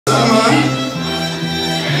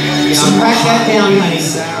Now crack that down, honey.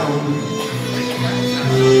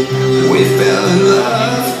 We fell in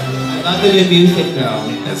love. I love the new music, though.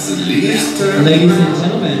 That's the least. Ladies and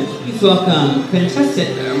gentlemen, please welcome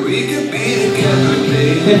contestant. We could be together,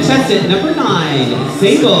 baby. Contestant number 9,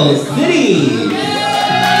 Sable City.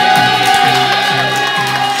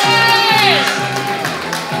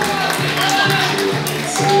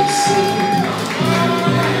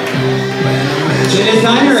 The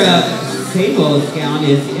designer of Sable's gown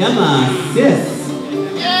is Emma Sis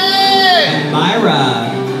and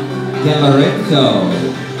Myra De Lorenzo.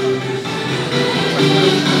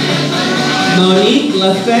 Monique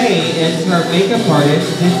LaFay is her makeup artist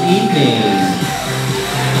this evening.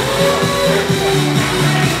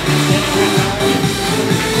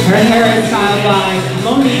 Her hair is styled by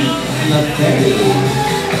Monique LaFay.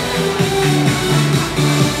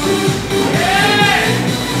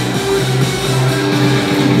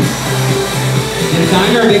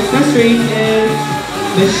 Designer of accessories is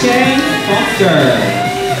Michelle Foster.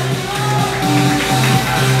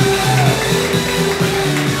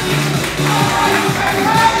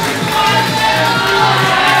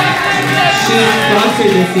 She is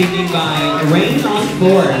sponsored this evening by Rain on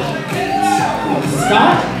Board,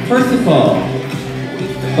 Scott Percival,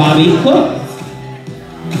 Bobby Cook,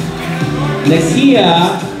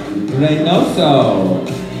 Lakia Reynoso,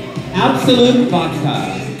 Absolute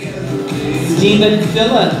Vodka, Stephen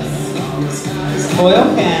Phillips, Oil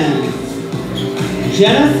Cans,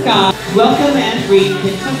 Jenna Scott. Welcome and greet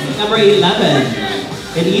contestant number 11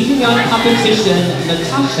 in evening young competition,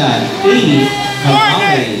 Natasha E.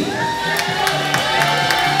 Kamali.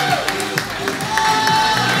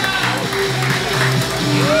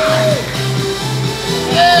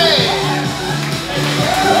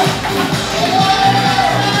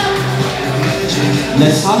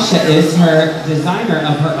 Natasha is her designer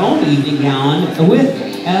of her own evening gown with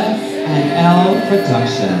F&L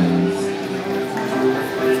Productions.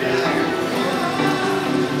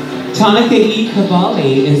 Tonica E.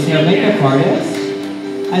 Cavalli is her makeup artist,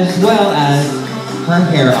 as well as her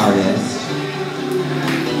hair artist.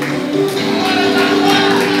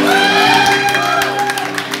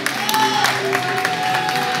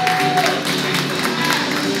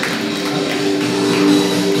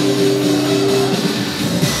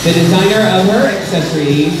 The designer of her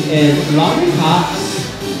accessories is Lollipops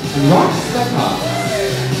and Rockstock.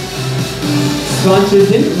 Sponsors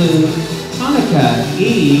include Tonica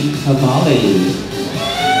E. Cavalli,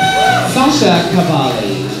 Sasha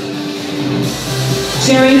Cavalli,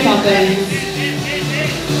 Cherry Puffins,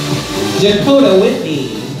 Dakota Whitney,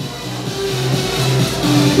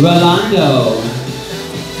 Rolando,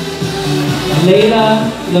 Layla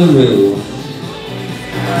LaRue,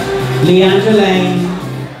 Leandra Lane,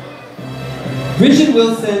 Bridget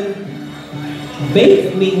Wilson,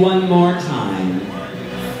 Bake Me One More Time,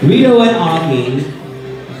 Rito and Augie,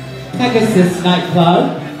 Pegasus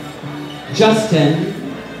Nightclub, Justin,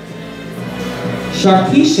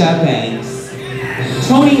 Sharkeisha Banks,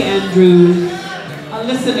 Tony Andrews,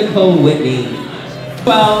 Alyssa Nicole Whitney,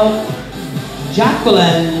 12,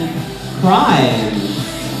 Jacqueline Crime.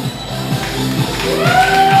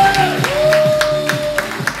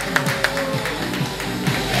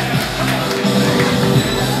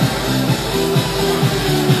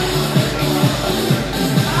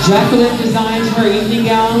 Jacqueline designed her evening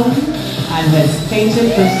gown and has painted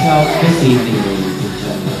herself this evening, ladies and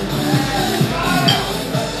gentlemen.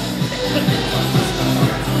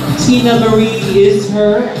 Tina Marie is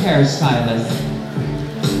her hairstylist.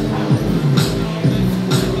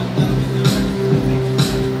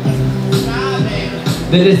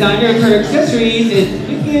 The designer of her accessories is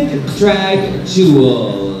Wicked Drag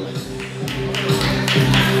Jewels.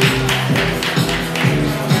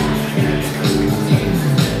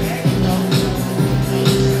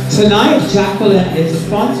 Tonight, Jacqueline is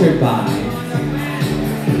sponsored by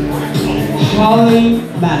Harley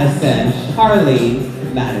Madison,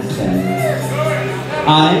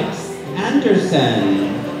 Ike Anderson,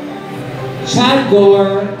 Chad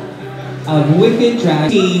Gore of Wicked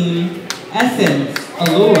Drag Team, Essence,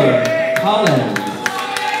 Allure, Collins.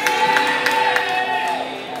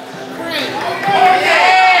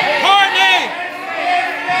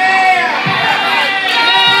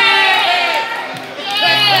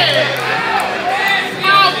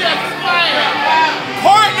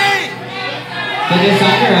 The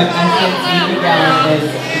designer of Essence evening gown is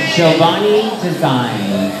Giovanni Design.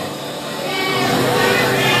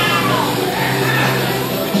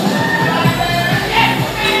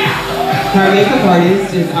 Her makeup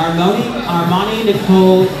artist is Armani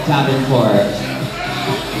Nicole Davenport.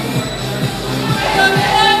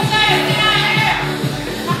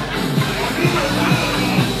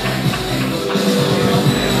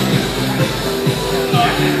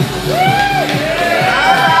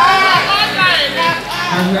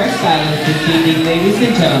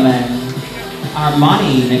 and gentlemen,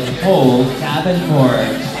 Armani Nicole Davenport.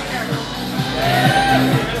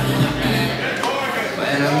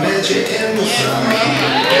 When I met you in the summer,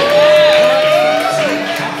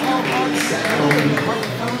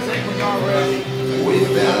 we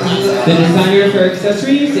fell in love. The designer for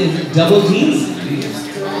accessories is Double D.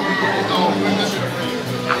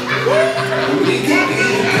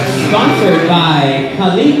 Sponsored by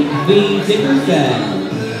Khalid V. Dickerson.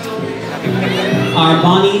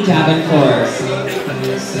 Armani Davenport.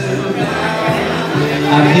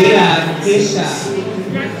 Avia Kisha.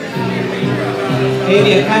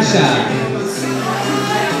 Avia Kasha.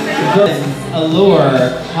 Allure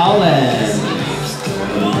Collins.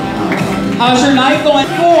 How's your night going?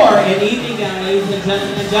 4 in evening gown, ladies and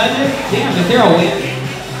gentlemen, judges. Damn, if they're awake.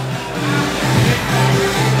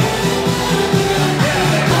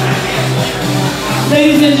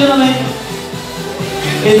 Ladies and gentlemen,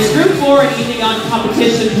 it's Group 4 in evening gown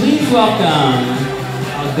competition. Please welcome.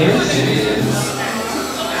 Oh, there she is.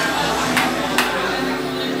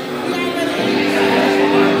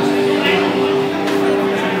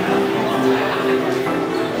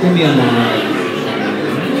 Give me a moment.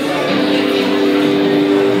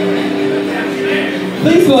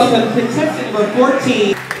 Please welcome contestant number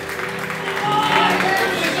 14.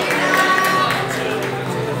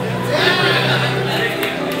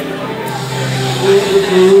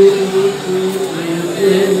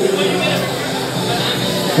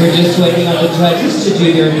 We're just waiting on the judges to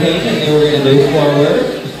do their thing and then we're going to move forward.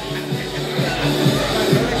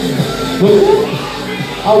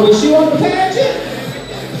 Oh, was she on the pageant?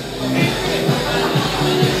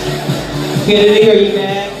 Kennedy, are you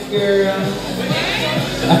back, girl?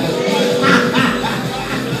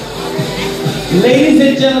 Ladies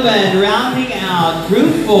and gentlemen, rounding out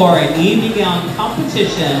Group 4 in evening gown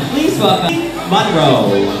competition, please welcome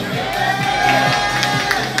Monroe.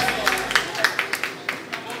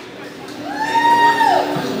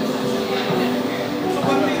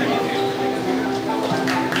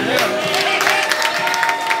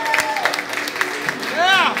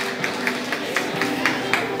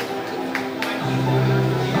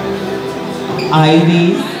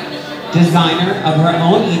 Ivy, designer of her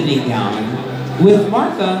own evening gown, with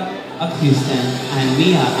Martha of Houston and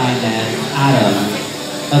Mia Inez Adams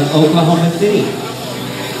of Oklahoma City.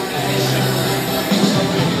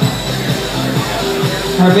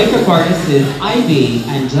 Her makeup artist is Ivy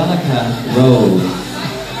Angelica Rose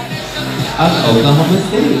of Oklahoma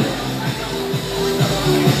City.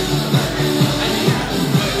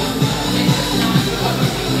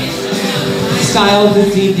 Styled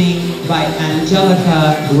this evening by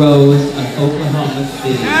Angelica Rose of Oklahoma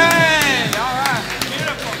City. Hey, all right,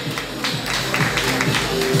 beautiful.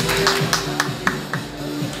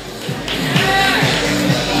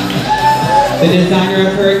 The designer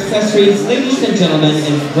of her accessories, ladies and gentlemen,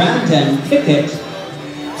 is Brandon Pickett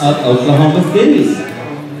of Oklahoma City.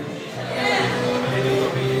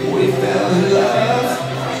 We fell in love.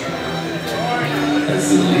 As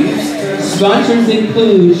the leaves turn. Sponsors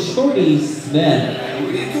include Shorty Smith,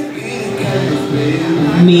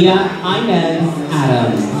 Mia Inez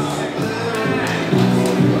Adams,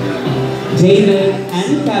 David and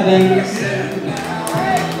Kevin,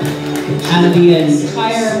 and the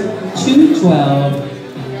entire 212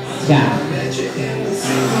 staff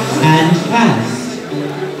and cast.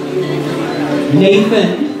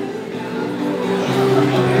 Nathan,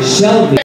 Shelby.